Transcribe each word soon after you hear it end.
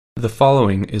The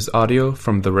following is audio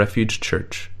from the Refuge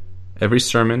Church. Every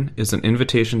sermon is an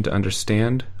invitation to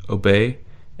understand, obey,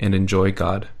 and enjoy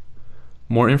God.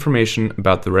 More information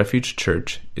about the Refuge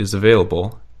Church is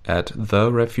available at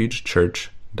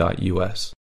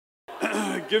therefugechurch.us.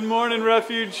 Good morning,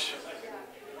 Refuge.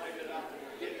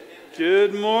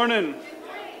 Good morning.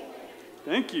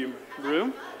 Thank you,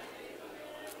 Rue.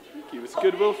 Thank you. It's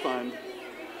good we'll find.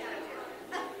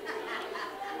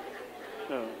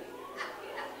 Oh.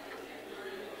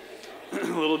 A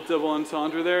little double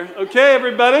entendre there. Okay,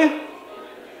 everybody.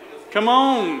 Come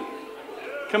on.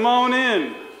 Come on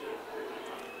in.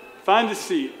 Find a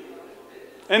seat.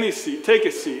 Any seat. Take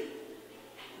a seat.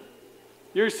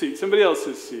 Your seat. Somebody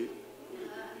else's seat.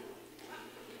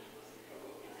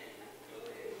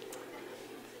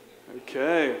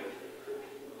 Okay.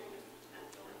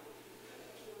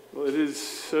 Well, it is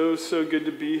so good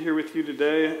to be here with you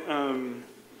today.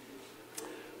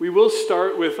 We will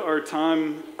start with our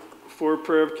time for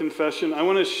prayer of confession. I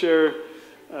want to share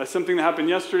something that happened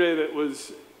yesterday that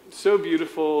was so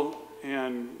beautiful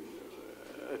and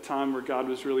a time where God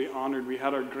was really honored. We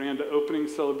had our grand opening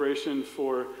celebration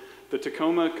for the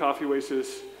Tacoma Coffee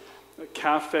Oasis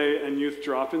Cafe and Youth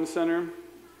Drop-In Center.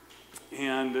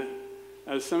 And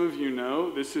as some of you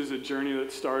know, this is a journey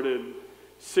that started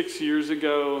 6 years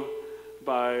ago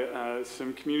by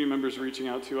some community members reaching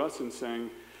out to us and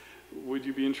saying, would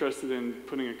you be interested in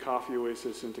putting a coffee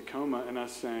oasis in Tacoma? And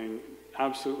us saying,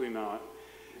 absolutely not.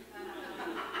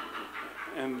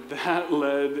 And that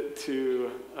led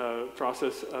to a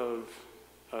process of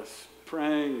us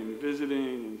praying and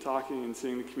visiting and talking and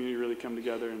seeing the community really come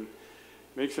together and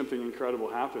make something incredible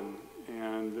happen.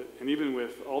 And even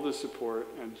with all the support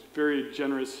and very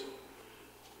generous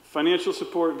financial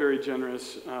support, very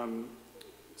generous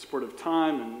support of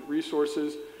time and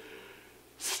resources,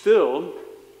 still,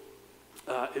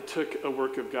 it took a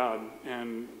work of God.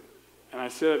 And I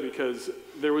say that because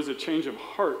there was a change of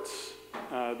hearts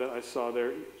that I saw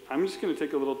there. I'm just going to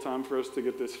take a little time for us to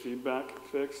get this feedback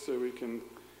fixed so we can...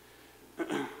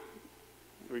 Are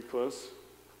we close?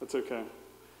 That's okay.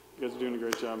 You guys are doing a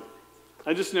great job.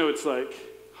 I just know it's like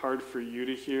hard for you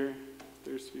to hear if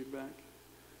there's feedback.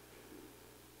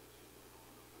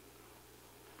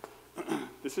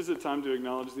 This is a time to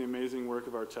acknowledge the amazing work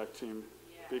of our tech team,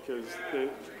 because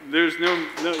there's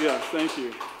thank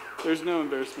you. There's no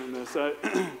embarrassment in this.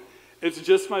 It's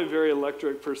just my very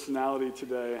electric personality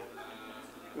today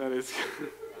that is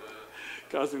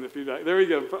causing the feedback. There we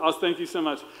go. Thank you so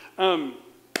much.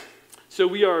 So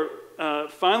we are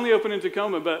finally open in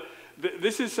Tacoma, but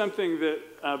this is something that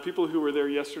people who were there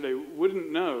yesterday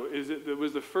wouldn't know, is that it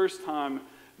was the first time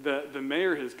that the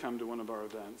mayor has come to one of our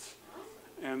events.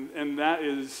 And that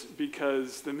is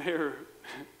because the mayor,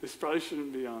 this probably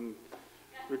shouldn't be on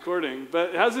recording,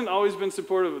 but hasn't always been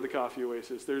supportive of the Coffee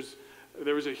Oasis. There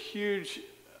was a huge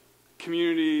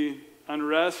community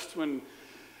unrest when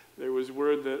there was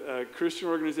word that a Christian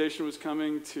organization was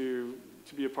coming to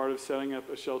be a part of setting up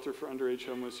a shelter for underage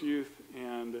homeless youth.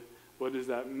 And what does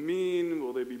that mean?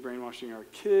 Will they be brainwashing our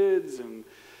kids? And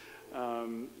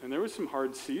there was some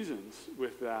hard seasons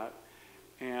with that.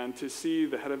 And to see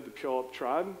the head of the Puyallup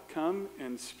tribe come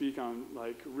and speak on,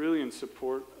 really in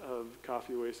support of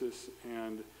Coffee Oasis,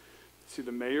 and see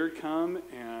the mayor come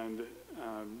and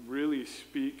really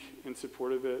speak in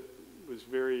support of it was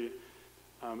very,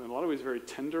 in a lot of ways, very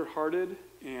tender-hearted.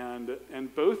 And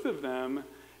both of them,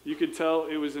 you could tell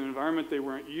it was an environment they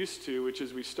weren't used to, which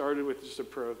is we started with just a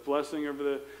prayer of blessing over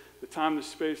the time, the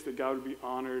space, that God would be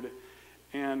honored.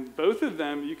 And both of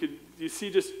them, you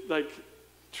see just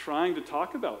trying to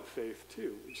talk about faith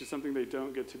too, which is something they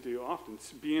don't get to do often.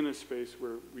 To be in a space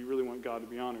where we really want God to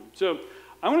be honored. So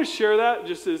I want to share that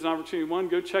just as an opportunity. One,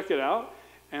 go check it out,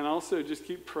 and also just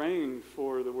keep praying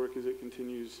for the work as it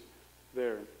continues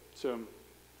there. So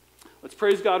let's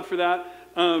praise God for that.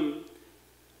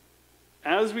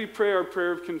 As we pray our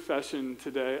prayer of confession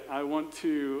today, I want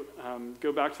to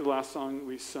go back to the last song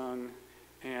we sung,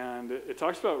 and it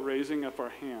talks about raising up our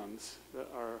hands, that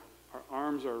our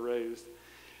arms are raised.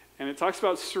 And it talks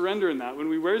about surrender in that. When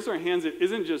we raise our hands, it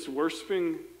isn't just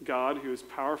worshiping God, who is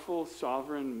powerful,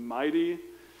 sovereign, mighty,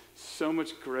 so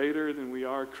much greater than we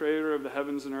are, creator of the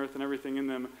heavens and earth and everything in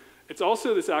them. It's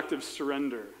also this act of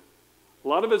surrender. A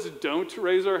lot of us don't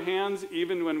raise our hands,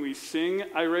 even when we sing,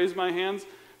 I raise my hands,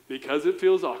 because it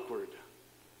feels awkward.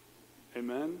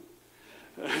 Amen?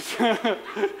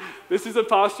 This is a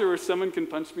posture where someone can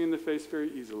punch me in the face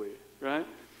very easily, right?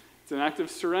 It's an act of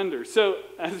surrender. So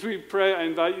as we pray, I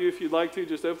invite you, if you'd like to,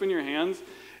 just open your hands.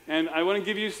 And I want to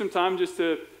give you some time just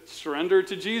to surrender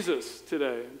to Jesus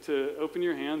today, to open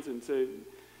your hands and say,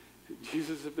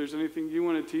 Jesus, if there's anything you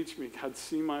want to teach me, God,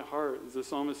 see my heart. As the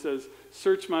psalmist says,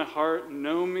 search my heart,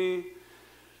 know me.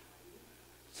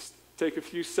 Just take a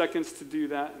few seconds to do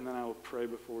that, and then I will pray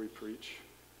before we preach.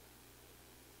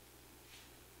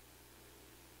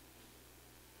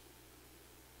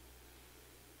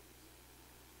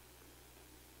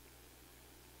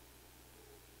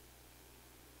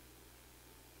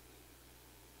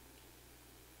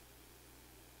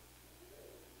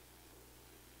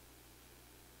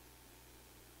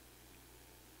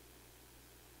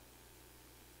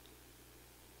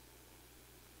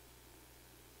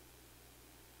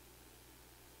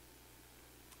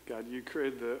 God, you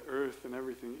created the earth and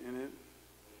everything in it.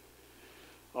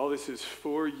 All this is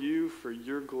for you, for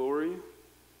your glory.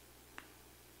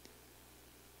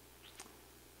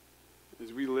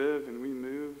 As we live and we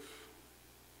move,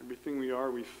 everything we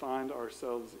are, we find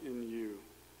ourselves in you.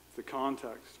 It's the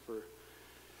context for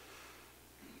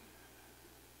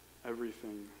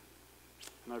everything.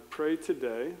 And I pray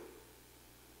today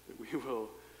that we will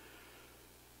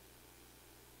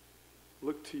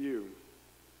look to you.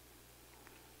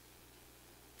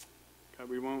 God,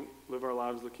 we won't live our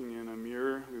lives looking in a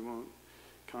mirror. We won't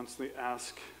constantly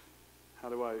ask, how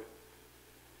do I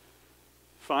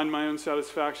find my own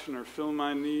satisfaction or fill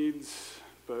my needs?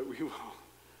 But we will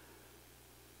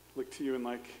look to you, and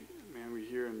like, man, we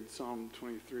hear in Psalm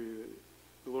 23 that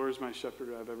the Lord is my shepherd,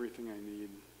 I have everything I need.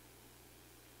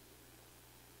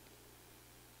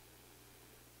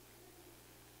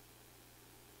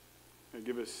 God,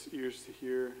 give us ears to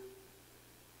hear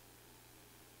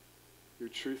your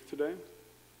truth today,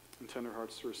 and tender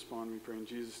hearts to respond. We pray in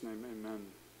Jesus' name, amen.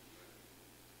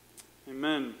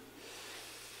 Amen.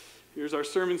 Here's our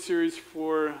sermon series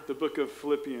for the book of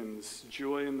Philippians,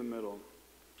 Joy in the Middle.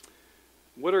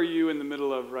 What are you in the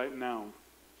middle of right now?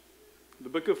 The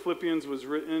book of Philippians was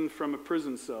written from a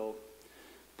prison cell.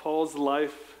 Paul's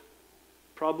life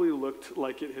probably looked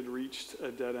like it had reached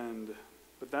a dead end,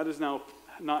 but that is now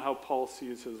not how Paul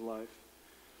sees his life.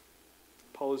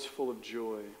 Paul is full of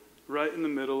joy. Right in the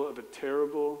middle of a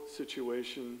terrible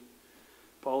situation,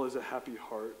 Paul is a happy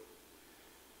heart.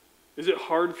 Is it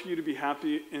hard for you to be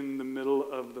happy in the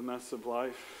middle of the mess of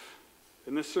life?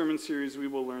 In this sermon series, we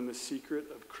will learn the secret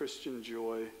of Christian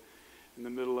joy in the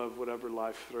middle of whatever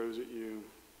life throws at you.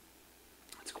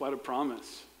 It's quite a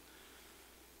promise,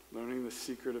 learning the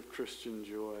secret of Christian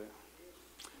joy.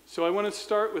 So I want to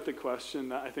start with a question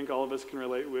that I think all of us can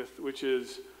relate with, which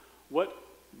is, what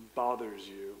bothers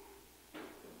you?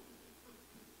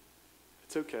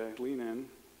 It's okay, lean in.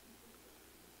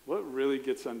 What really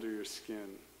gets under your skin?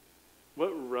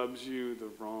 What rubs you the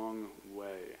wrong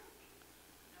way?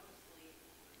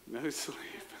 No sleep.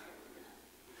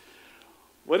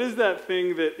 What is that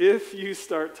thing that if you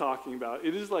start talking about,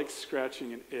 it is like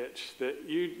scratching an itch that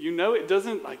you know it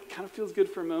doesn't, like, kind of feels good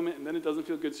for a moment and then it doesn't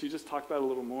feel good, so you just talk about it a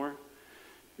little more?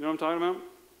 You know what I'm talking about?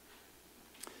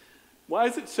 Why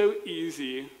is it so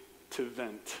easy to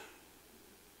vent?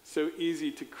 So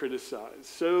easy to criticize,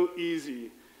 so easy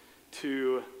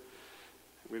to,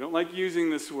 we don't like using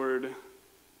this word,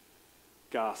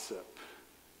 gossip.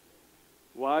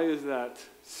 Why is that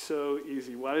so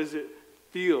easy? Why does it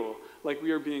feel like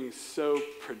we are being so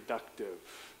productive?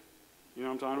 You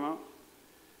know what I'm talking about?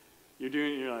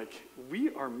 You're like,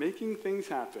 we are making things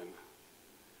happen.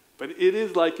 But it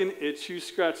is like an itch you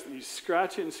scratch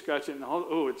it, and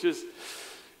it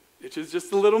itches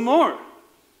just a little more.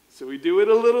 So we do it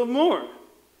a little more.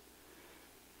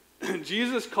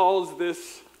 Jesus calls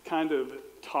this kind of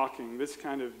talking, this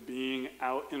kind of being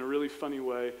out in a really funny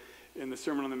way in the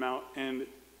Sermon on the Mount, and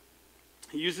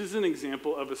he uses an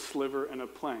example of a sliver and a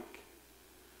plank.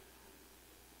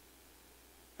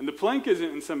 And the plank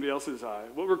isn't in somebody else's eye.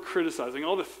 What we're criticizing,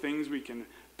 all the things we can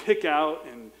pick out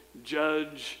and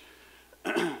judge,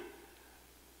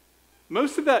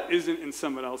 most of that isn't in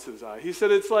someone else's eye. He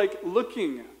said it's like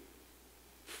looking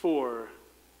for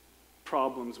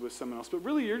problems with someone else, but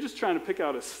really you're just trying to pick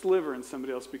out a sliver in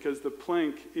somebody else because the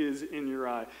plank is in your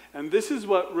eye. And this is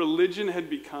what religion had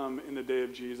become in the day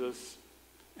of Jesus,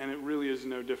 and it really is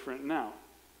no different now.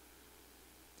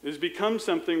 It has become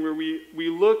something where we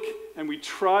look and we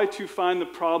try to find the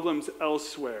problems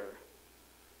elsewhere.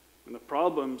 And the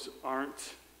problems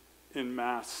aren't in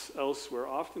mass elsewhere.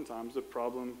 Oftentimes the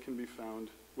problem can be found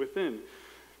within.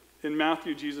 In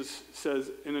Matthew, Jesus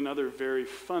says in another very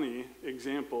funny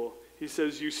example, he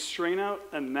says, you strain out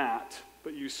a gnat,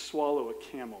 but you swallow a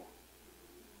camel.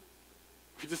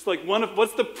 You're just like,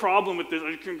 what's the problem with this?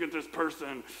 I couldn't get this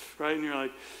person, right? And you're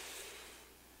like,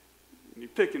 and you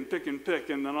pick and pick and pick,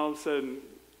 and then all of a sudden,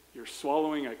 you're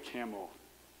swallowing a camel.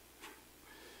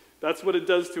 That's what it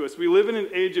does to us. We live in an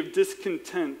age of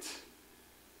discontent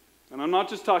And I'm not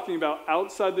just talking about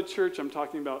outside the church, I'm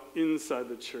talking about inside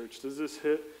the church. Does this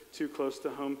hit too close to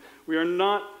home? We are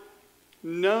not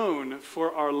known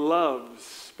for our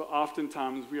loves, but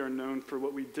oftentimes we are known for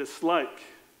what we dislike.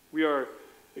 We are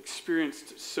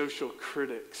experienced social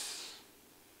critics.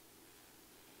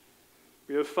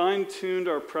 We have fine-tuned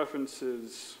our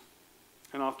preferences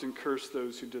and often curse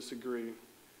those who disagree.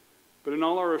 But in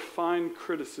all our refined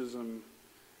criticism,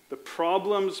 the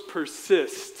problems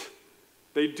persist.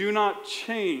 They do not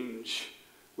change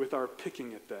with our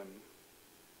picking at them.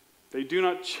 They do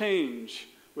not change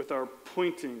with our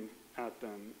pointing at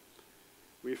them.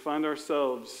 We find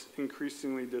ourselves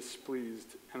increasingly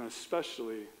displeased, and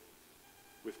especially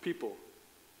with people.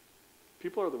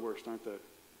 People are the worst, aren't they?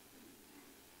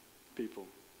 People.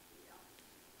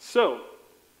 So,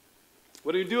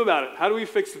 what do we do about it? How do we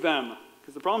fix them?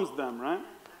 Because the problem's them, right?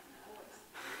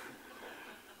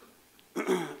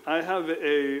 I have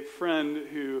a friend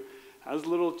who has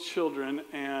little children,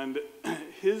 and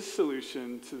his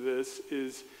solution to this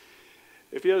is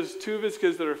if he has two of his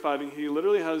kids that are fighting, he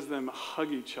literally has them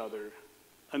hug each other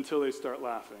until they start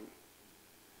laughing.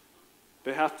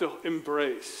 They have to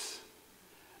embrace.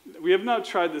 We have not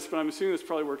tried this, but I'm assuming this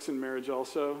probably works in marriage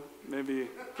also. Maybe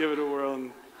give it a whirl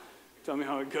and tell me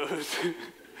how it goes.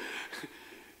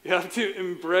 You have to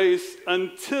embrace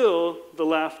until the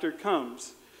laughter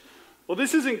comes. Well,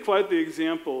 this isn't quite the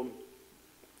example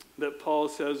that Paul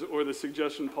says, or the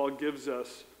suggestion Paul gives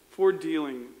us for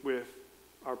dealing with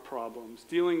our problems,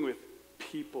 dealing with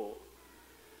people.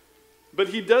 But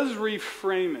he does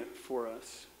reframe it for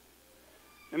us.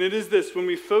 And it is this: when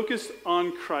we focus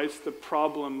on Christ, the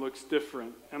problem looks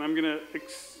different. And I'm going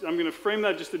to frame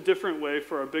that just a different way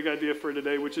for our big idea for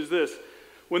today, which is this: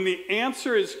 when the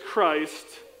answer is Christ,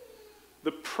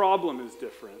 the problem is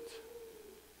different.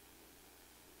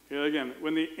 Again,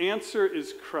 when the answer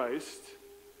is Christ,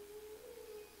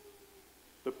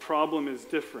 the problem is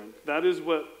different. That is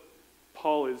what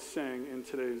Paul is saying in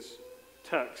today's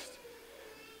text.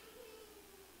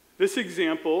 This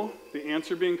example, the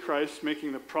answer being Christ,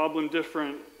 making the problem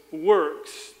different,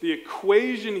 works. The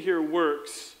equation here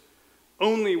works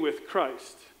only with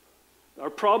Christ. Our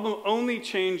problem only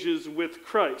changes with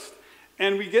Christ.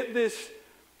 And we get this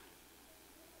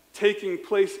taking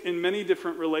place in many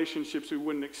different relationships we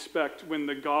wouldn't expect when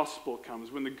the gospel comes,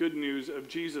 when the good news of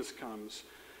Jesus comes.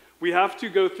 We have to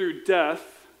go through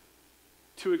death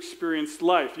to experience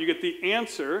life. You get the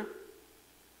answer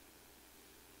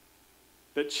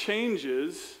that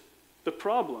changes the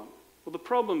problem. Well, the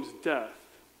problem's death,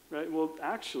 right? Well,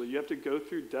 actually, you have to go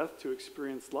through death to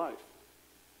experience life,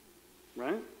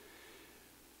 right?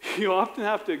 You often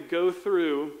have to go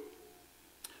through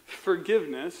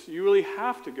forgiveness. You really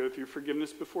have to go through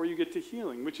forgiveness before you get to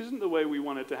healing, which isn't the way we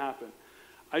want it to happen.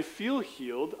 I feel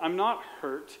healed, I'm not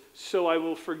hurt, so I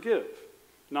will forgive.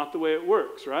 Not the way it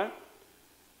works, right?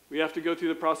 We have to go through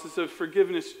the process of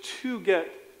forgiveness to get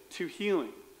to healing.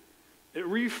 It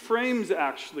reframes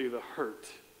actually the hurt,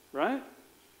 right?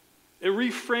 It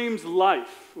reframes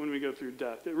life when we go through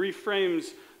death. It reframes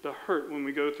the hurt when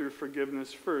we go through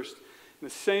forgiveness first, in the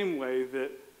same way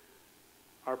that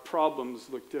our problems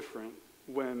look different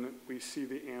when we see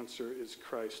the answer is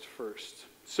Christ first.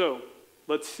 So,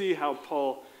 let's see how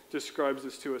Paul describes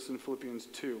this to us in Philippians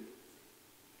 2.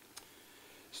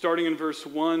 Starting in verse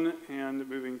 1 and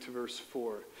moving to verse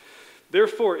 4.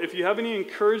 Therefore, if you have any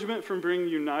encouragement from being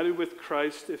united with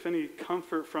Christ, if any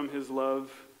comfort from his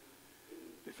love,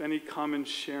 if any common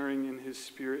sharing in his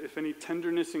spirit, if any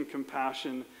tenderness and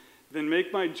compassion, then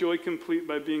make my joy complete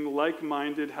by being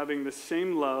like-minded, having the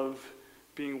same love,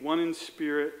 being one in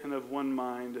spirit and of one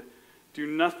mind. Do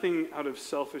nothing out of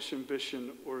selfish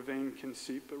ambition or vain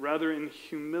conceit, but rather in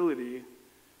humility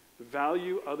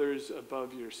value others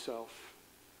above yourself.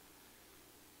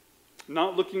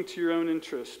 Not looking to your own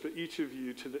interests, but each of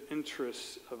you to the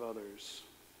interests of others.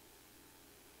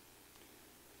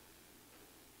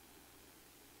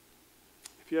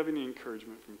 If you have any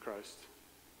encouragement from Christ.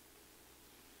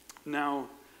 Now,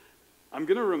 I'm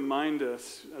going to remind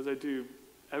us, as I do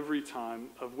every time,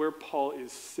 of where Paul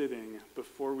is sitting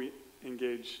before we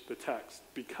engage the text,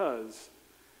 because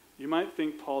you might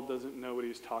think Paul doesn't know what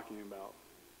he's talking about,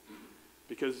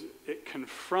 because it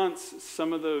confronts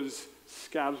some of those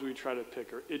scabs we try to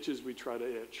pick or itches we try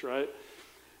to itch, right?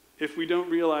 If we don't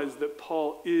realize that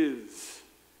Paul is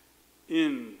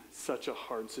in such a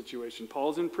hard situation.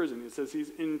 Paul's in prison. It says he's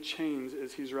in chains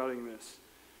as he's writing this.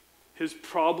 His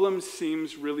problem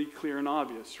seems really clear and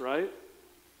obvious, right?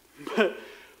 But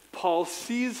Paul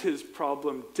sees his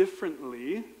problem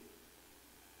differently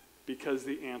because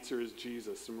the answer is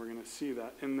Jesus, and we're going to see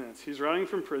that in this. He's writing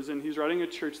from prison. He's writing a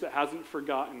church that hasn't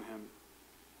forgotten him.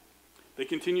 They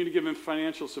continue to give him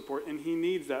financial support, and he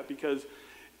needs that because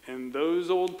in those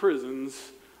old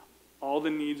prisons, all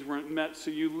the needs weren't met. So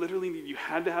you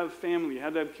had to have family, you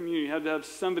had to have community, you had to have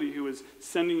somebody who was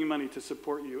sending you money to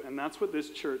support you. And that's what this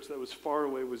church that was far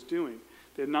away was doing.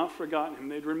 They had not forgotten him.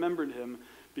 They'd remembered him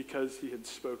because he had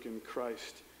spoken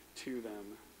Christ to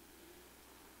them.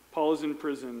 Paul is in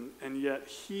prison, and yet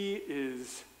he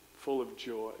is full of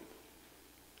joy.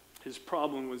 His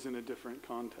problem was in a different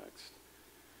context.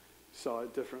 He saw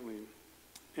it differently.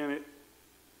 And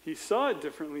he saw it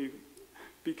differently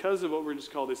because of what we're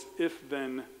just called this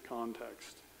if-then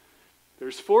context.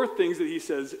 There's 4 things that he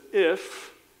says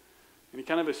if, and he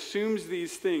kind of assumes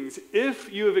these things,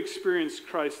 if you have experienced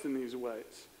Christ in these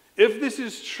ways. If this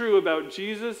is true about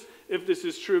Jesus, if this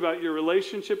is true about your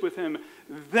relationship with him,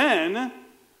 then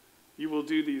you will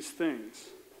do these things.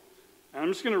 And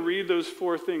I'm just going to read those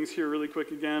 4 things here really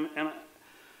quick again, and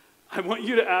I want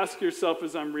you to ask yourself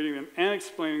as I'm reading them and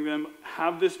explaining them,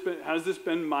 has this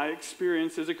been my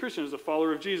experience as a Christian, as a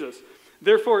follower of Jesus?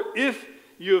 Therefore, if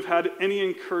you have had any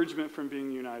encouragement from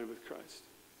being united with Christ,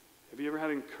 have you ever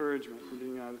had encouragement from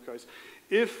being united with Christ?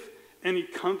 If any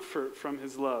comfort from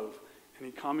his love,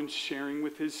 any common sharing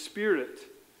with his Spirit,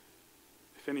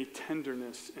 if any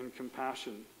tenderness and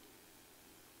compassion.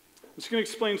 I'm just going to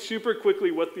explain super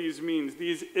quickly what these means,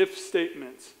 these if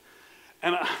statements.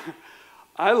 And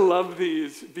I love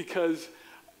these because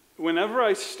whenever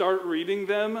I start reading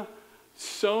them,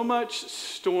 so much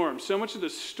of the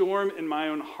storm in my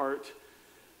own heart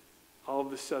all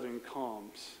of a sudden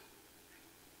calms.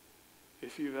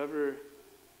 If you've ever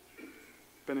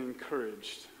been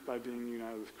encouraged by being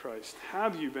united with Christ,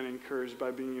 have you been encouraged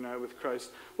by being united with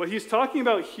Christ? What he's talking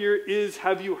about here is,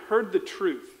 have you heard the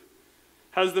truth?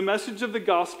 Has the message of the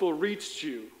gospel reached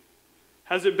you?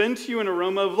 Has it been to you an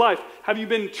aroma of life? Have you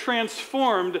been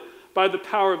transformed by the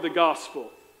power of the gospel?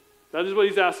 That is what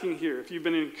he's asking here. If you've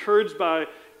been encouraged by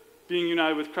being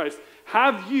united with Christ,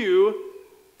 have you,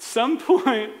 at some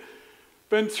point,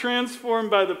 been transformed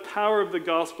by the power of the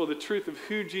gospel, the truth of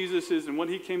who Jesus is and what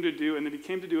he came to do, and that he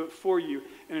came to do it for you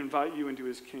and invite you into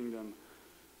his kingdom?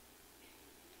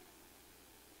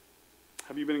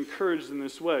 Have you been encouraged in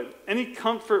this way? Any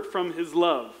comfort from his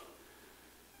love?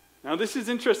 Now, this is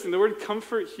interesting. The word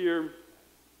comfort here,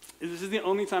 this is the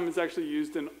only time it's actually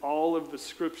used in all of the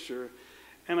scripture.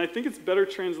 And I think it's better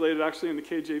translated actually in the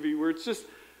KJV, where it's just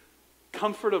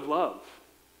comfort of love.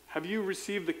 Have you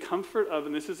received the comfort of,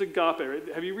 and this is agape, right?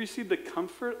 Have you received the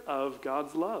comfort of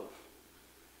God's love?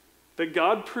 That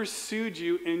God pursued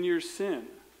you in your sin.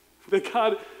 That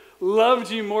God loved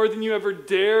you more than you ever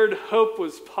dared hope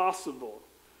was possible.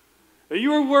 That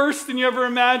you were worse than you ever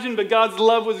imagined, but God's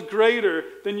love was greater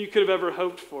than you could have ever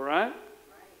hoped for, right?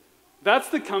 That's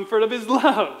the comfort of his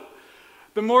love.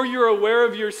 The more you're aware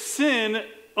of your sin,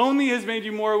 only has made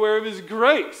you more aware of his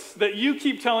grace. That you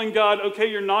keep telling God, okay,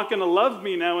 you're not going to love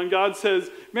me now, and God says,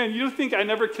 man, you don't think I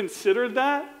never considered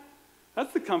that?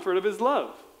 That's the comfort of his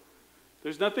love.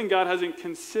 There's nothing God hasn't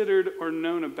considered or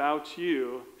known about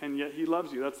you, and yet he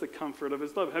loves you. That's the comfort of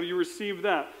his love. Have you received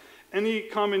that? Any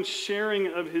common sharing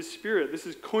of his Spirit. This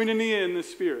is koinonia in the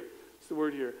Spirit. It's the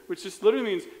word here, which just literally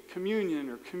means communion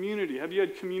or community. Have you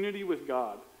had community with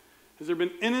God? Has there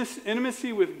been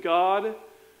intimacy with God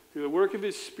through the work of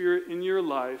his Spirit in your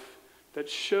life that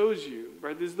shows you,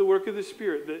 right? This is the work of the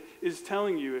Spirit that is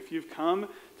telling you, if you've come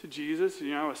to Jesus,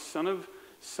 you're now a son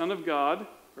of God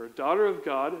or a daughter of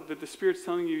God, that the Spirit's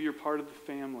telling you you're part of the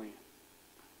family,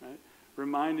 right?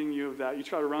 Reminding you of that. You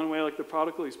try to run away like the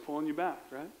prodigal, he's pulling you back,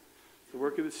 right? The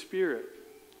work of the Spirit.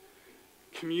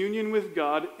 Communion with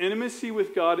God, intimacy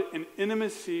with God, and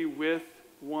intimacy with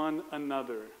one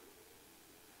another.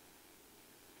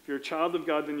 If you're a child of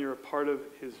God, then you're a part of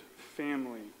his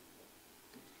family.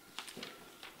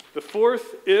 The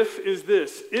fourth if is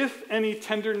this: if any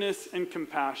tenderness and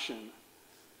compassion.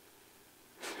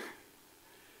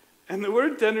 And the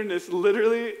word tenderness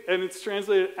literally, and it's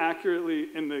translated accurately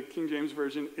in the King James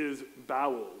Version, is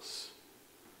bowels.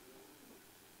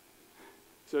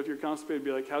 So if you're constipated,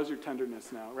 be like, how's your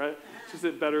tenderness now, right? It's just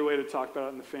a better way to talk about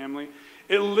it in the family.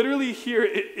 It literally here,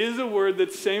 it is a word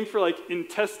that's same for like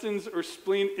intestines or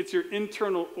spleen. It's your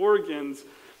internal organs.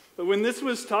 But when this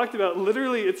was talked about,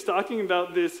 literally it's talking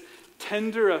about this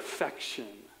tender affection.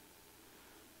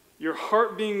 Your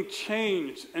heart being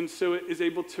changed, and so it is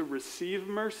able to receive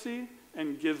mercy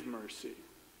and give mercy.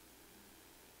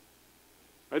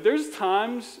 Right? There's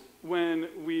times when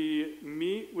we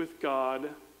meet with God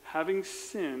having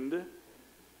sinned,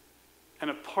 and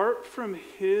apart from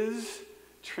his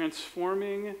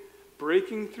transforming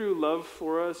breaking through love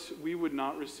for us, we would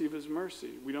not receive his mercy.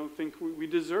 We don't think we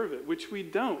deserve it, which we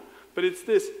don't. But it's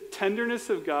this tenderness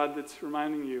of God that's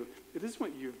reminding you, it isn't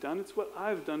what you've done, it's what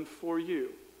I've done for you.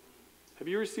 Have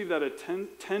you received that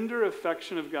tender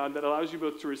affection of God that allows you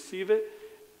both to receive it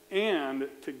and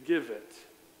to give it?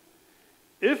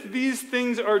 If these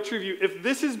things are true of you, if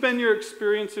this has been your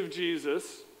experience of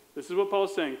Jesus, this is what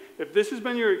Paul's saying, if this has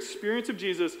been your experience of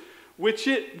Jesus,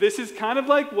 this is kind of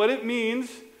like what it means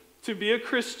to be a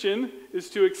Christian, is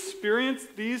to experience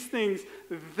these things,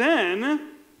 then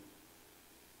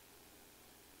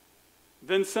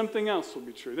something else will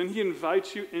be true. Then he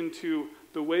invites you into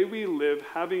the way we live,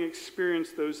 having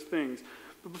experienced those things.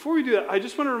 But before we do that, I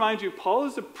just want to remind you, Paul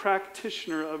is a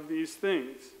practitioner of these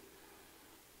things.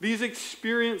 These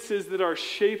experiences that are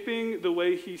shaping the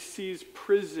way he sees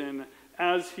prison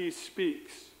as he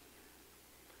speaks.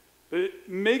 It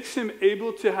makes him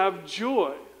able to have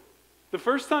joy. The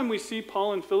first time we see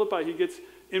Paul in Philippi, he gets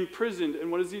imprisoned,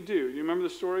 and what does he do? Do you remember the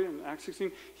story in Acts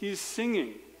 16? He's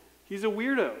singing. He's a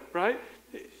weirdo, right?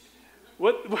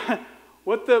 What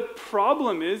the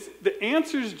problem is, the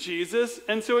answer is Jesus,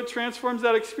 and so it transforms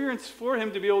that experience for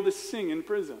him to be able to sing in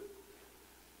prison.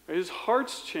 His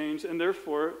heart's changed, and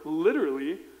therefore,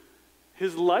 literally,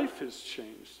 his life has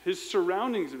changed. His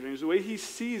surroundings have changed. The way he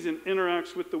sees and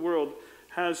interacts with the world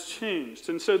has changed.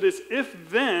 And so this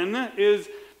if-then is,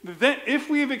 if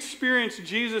we have experienced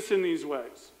Jesus in these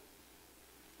ways,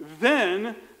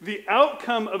 then the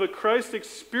outcome of a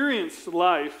Christ-experienced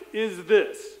life is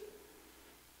this,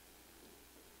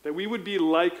 that we would be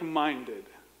like-minded.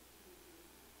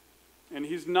 And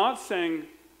he's not saying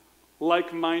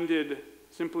like-minded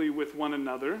simply with one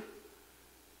another.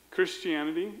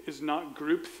 Christianity is not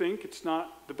groupthink. It's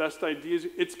not the best ideas.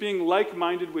 It's being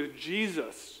like-minded with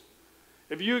Jesus.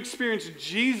 If you experience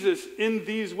Jesus in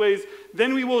these ways,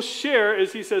 then we will share,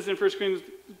 as he says in 1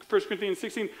 Corinthians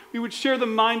 16, we would share the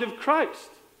mind of Christ.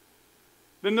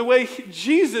 Then the way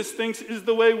Jesus thinks is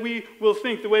the way we will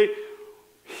think. The way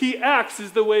he acts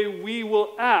is the way we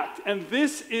will act. And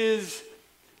this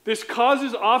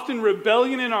causes often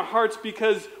rebellion in our hearts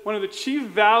because one of the chief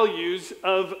values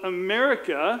of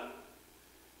America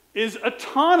is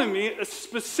autonomy,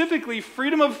 specifically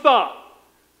freedom of thought.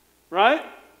 Right?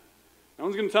 No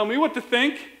one's going to tell me what to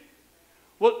think.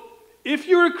 Well, if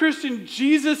you're a Christian,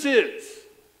 Jesus is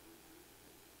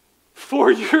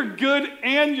for your good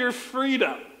and your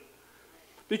freedom.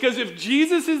 Because if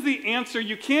Jesus is the answer,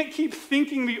 you can't keep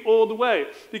thinking the old way.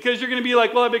 Because you're going to be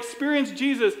like, well, I've experienced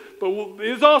Jesus, but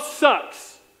it all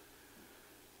sucks.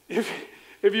 If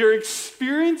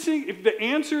the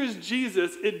answer is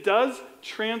Jesus, it does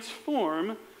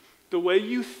transform the way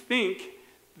you think,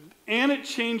 and it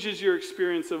changes your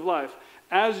experience of life.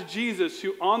 As Jesus,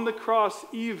 who on the cross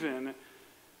even,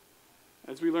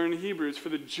 as we learn in Hebrews, for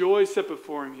the joy set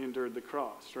before him, he endured the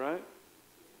cross, right?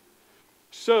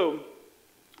 So,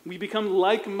 we become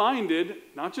like-minded,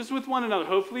 not just with one another.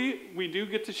 Hopefully, we do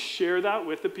get to share that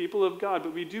with the people of God,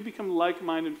 but we do become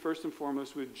like-minded first and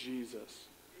foremost with Jesus.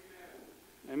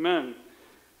 Amen.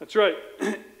 That's right.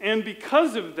 And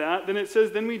because of that, then it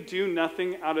says, then we do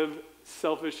nothing out of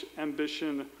selfish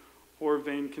ambition or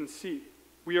vain conceit.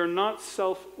 We are not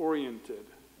self-oriented.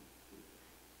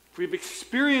 If we've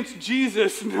experienced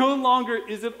Jesus, no longer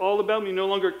is it all about me. No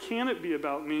longer can it be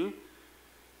about me.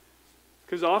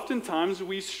 Because oftentimes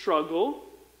we struggle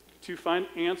to find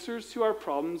answers to our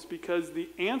problems because the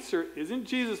answer isn't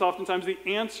Jesus. Oftentimes the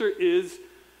answer is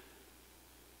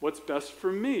what's best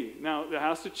for me. Now, that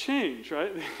has to change,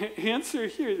 right? The answer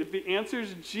here, if the answer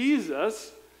is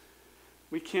Jesus,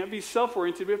 we can't be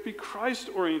self-oriented. We have to be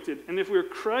Christ-oriented. And if we're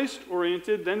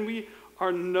Christ-oriented, then we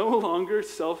are no longer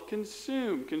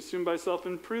self-consumed, consumed by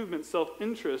self-improvement,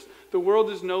 self-interest. The world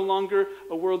is no longer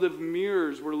a world of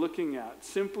mirrors we're looking at.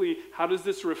 Simply, how does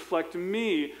this reflect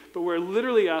me? But we're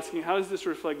literally asking, how does this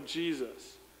reflect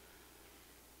Jesus?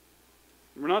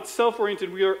 We're not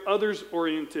self-oriented, we are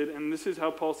others-oriented. And this is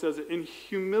how Paul says it. In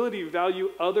humility,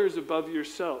 value others above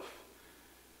yourself.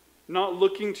 Not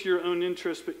looking to your own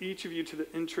interest, but each of you to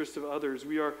the interest of others.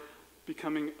 We are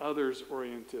becoming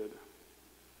others-oriented.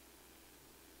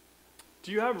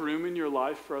 Do you have room in your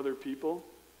life for other people?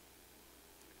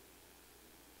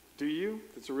 Do you?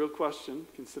 That's a real question.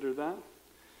 Consider that.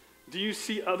 Do you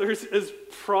see others as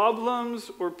problems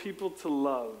or people to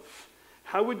love?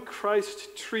 How would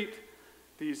Christ treat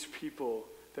these people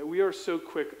that we are so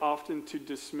quick often to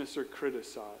dismiss or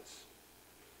criticize?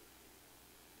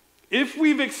 If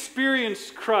we've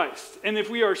experienced Christ, and if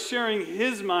we are sharing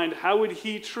his mind, how would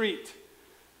he treat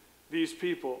these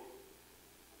people?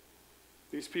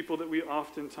 These people that we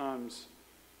oftentimes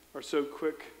are so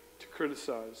quick to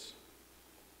criticize.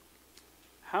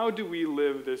 How do we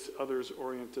live this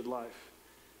others-oriented life?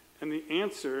 And the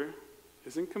answer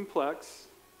isn't complex.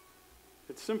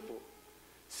 It's simple.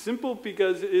 Simple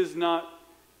because it is not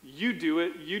you do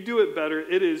it better.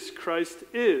 It is Christ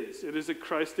is. It is a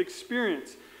Christ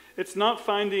experience. It's not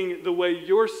finding the way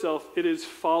yourself. It is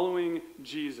following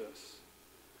Jesus.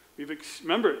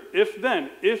 Remember,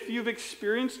 if you've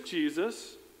experienced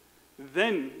Jesus,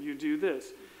 then you do this.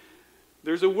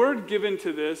 There's a word given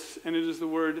to this, and it is the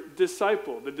word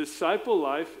disciple. The disciple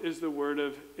life is the word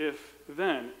of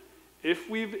if-then. If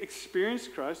we've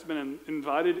experienced Christ, been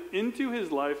invited into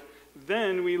his life,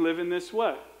 then we live in this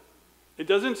way. It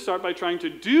doesn't start by trying to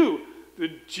do the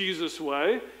Jesus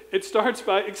way. It starts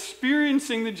by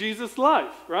experiencing the Jesus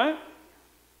life, right?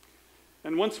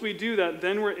 And once we do that,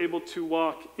 then we're able to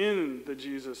walk in the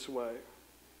Jesus way.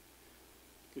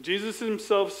 Jesus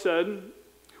himself said,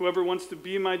 "Whoever wants to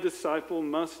be my disciple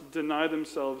must deny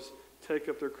themselves, take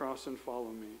up their cross, and follow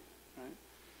me." Right?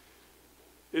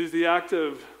 It is the act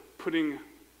of putting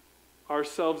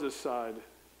ourselves aside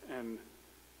and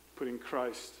putting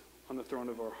Christ on the throne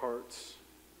of our hearts.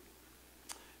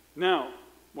 Now,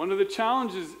 one of the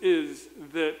challenges is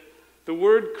that the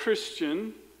word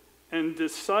Christian and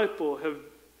disciple have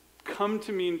come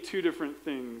to mean two different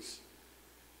things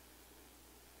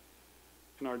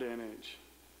in our day and age.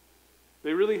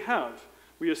 They really have.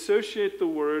 We associate the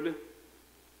word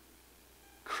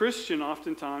Christian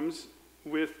oftentimes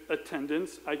with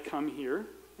attendance. I come here,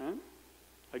 right?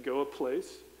 I go a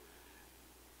place.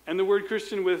 And the word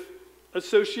Christian with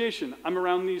association. I'm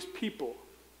around these people.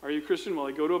 Are you Christian? Well,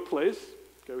 I go to a place,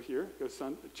 go here, go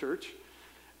to church,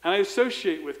 and I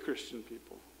associate with Christian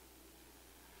people.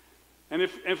 And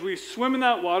if we swim in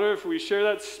that water, if we share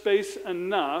that space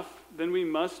enough, then we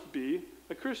must be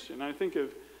a Christian. I think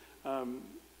of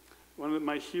one of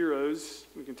my heroes.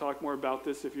 We can talk more about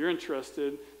this if you're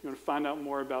interested. You want to find out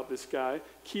more about this guy,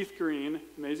 Keith Green,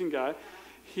 amazing guy.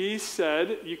 He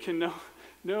said, you can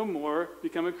no more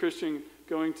become a Christian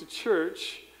going to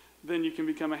church than you can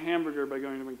become a hamburger by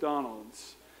going to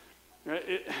McDonald's.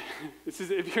 Right?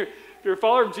 If you're a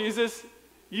follower of Jesus,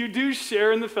 you do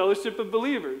share in the fellowship of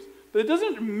believers. But it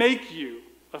doesn't make you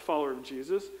a follower of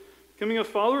Jesus. Becoming a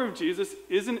follower of Jesus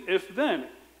is an if-then.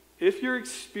 If you're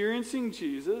experiencing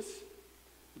Jesus,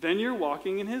 then you're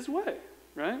walking in his way,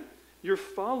 right? You're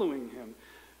following him.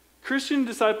 Christian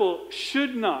disciple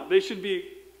should not. They should be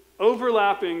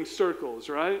overlapping circles,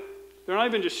 right? They're not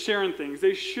even just sharing things.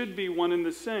 They should be one and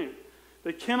the same.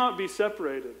 They cannot be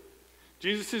separated.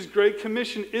 Jesus' great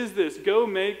commission is this: go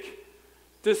make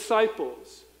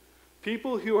disciples.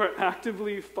 People who are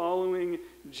actively following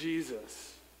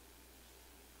Jesus.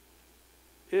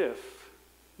 If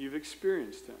you've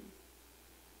experienced him.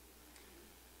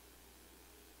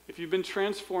 If you've been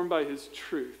transformed by his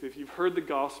truth, if you've heard the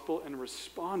gospel and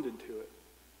responded to it,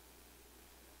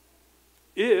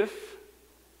 if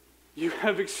you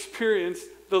have experienced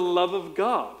the love of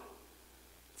God.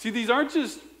 See, these aren't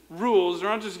just rules. They're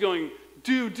not just going,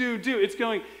 do. It's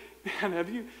going, man, have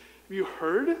you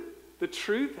heard the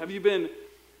truth? Have you been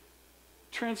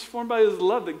transformed by his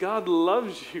love, that God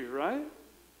loves you, right?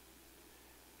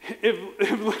 If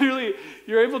literally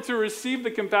you're able to receive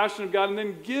the compassion of God and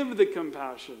then give the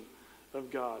compassion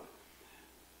of God.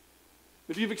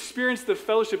 If you've experienced the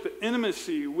fellowship, the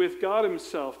intimacy with God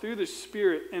himself through the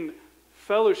Spirit and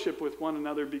fellowship with one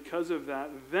another because of that,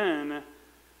 then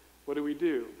what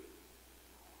do?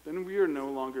 Then we are no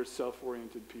longer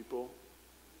self-oriented people.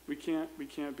 We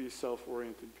can't be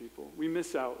self-oriented people. We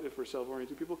miss out if we're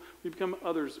self-oriented people. We become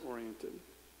others-oriented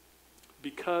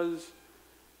because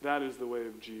that is the way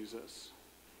of Jesus.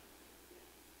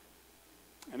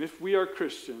 And if we are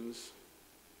Christians,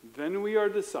 then we are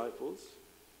disciples.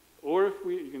 Or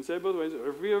you can say it both ways, or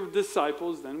if we are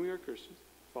disciples, then we are Christians,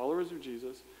 followers of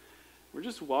Jesus. We're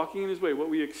just walking in his way. What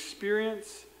we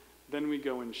experience, then we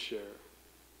go and share.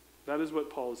 That is what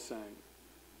Paul is saying.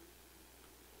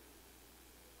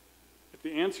 If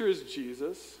the answer is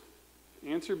Jesus, the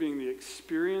answer being the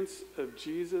experience of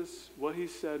Jesus, what he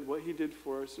said, what he did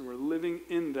for us, and we're living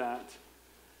in that,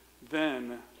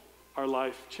 then our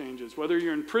life changes. Whether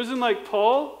you're in prison like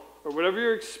Paul, or whatever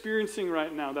you're experiencing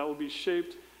right now, that will be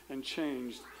shaped and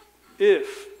changed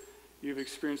if you've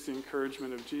experienced the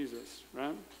encouragement of Jesus,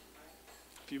 right?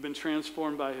 If you've been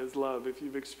transformed by his love, if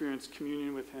you've experienced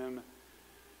communion with him,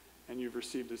 and you've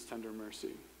received his tender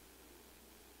mercy.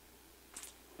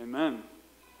 Amen.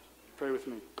 Pray with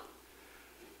me.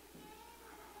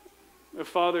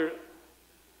 Father,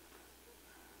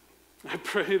 I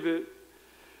pray that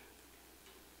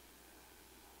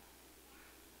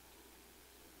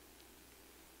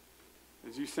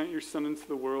as you sent your Son into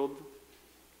the world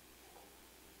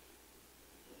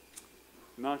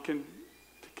not to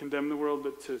condemn the world,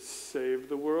 but to save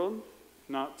the world,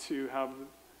 not to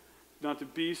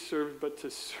be served, but to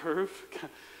serve,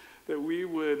 that we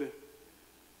would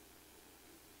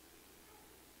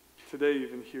today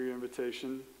even hear your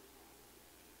invitation.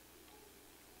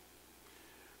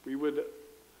 We would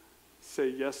say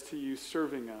yes to you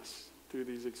serving us through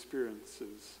these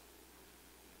experiences.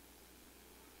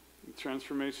 The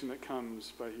transformation that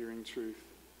comes by hearing truth,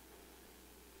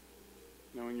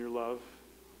 knowing your love,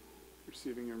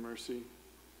 receiving your mercy.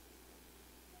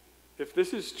 If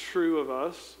this is true of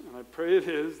us, and I pray it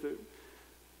is,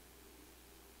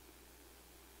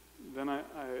 then I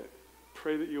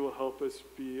pray that you will help us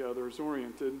be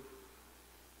others-oriented.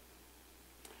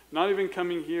 Not even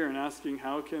coming here and asking,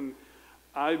 how can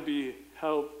I be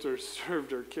helped or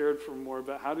served or cared for more,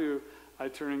 but how do I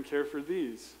turn and care for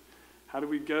these? How do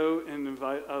we go and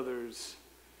invite others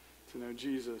to know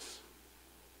Jesus?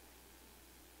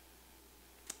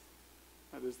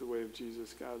 That is the way of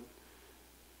Jesus, God.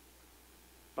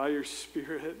 By your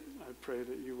Spirit, I pray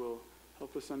that you will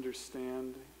help us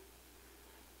understand,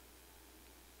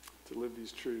 to live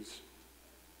these truths.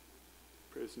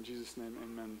 Praise in Jesus' name,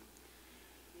 amen.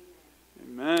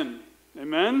 Amen.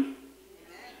 Amen?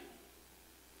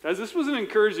 Guys, this was an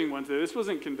encouraging one today. This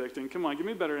wasn't convicting. Come on, give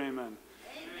me a better amen.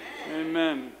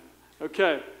 Amen.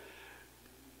 Okay.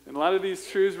 And a lot of these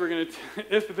truths we're going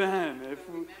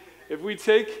to, if we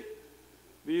take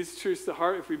these truths to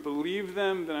heart, if we believe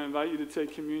them, then I invite you to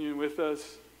take communion with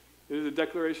us. It is a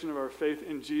declaration of our faith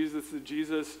in Jesus, the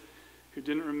Jesus who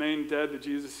didn't remain dead, the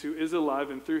Jesus who is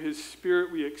alive, and through his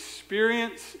Spirit we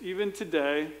experience even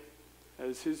today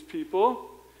as his people.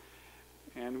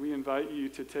 And we invite you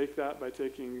to take that by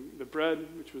taking the bread,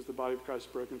 which was the body of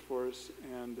Christ broken for us,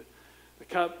 and the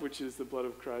cup, which is the blood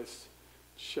of Christ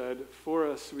shed for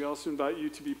us. We also invite you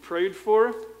to be prayed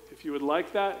for, if you would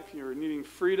like that. If you're needing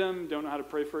freedom, don't know how to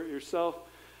pray for it yourself,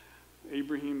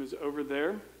 Ibrahim is over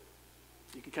there.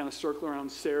 You can kind of circle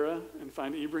around Sarah and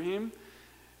find Ibrahim,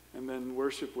 and then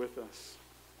worship with us.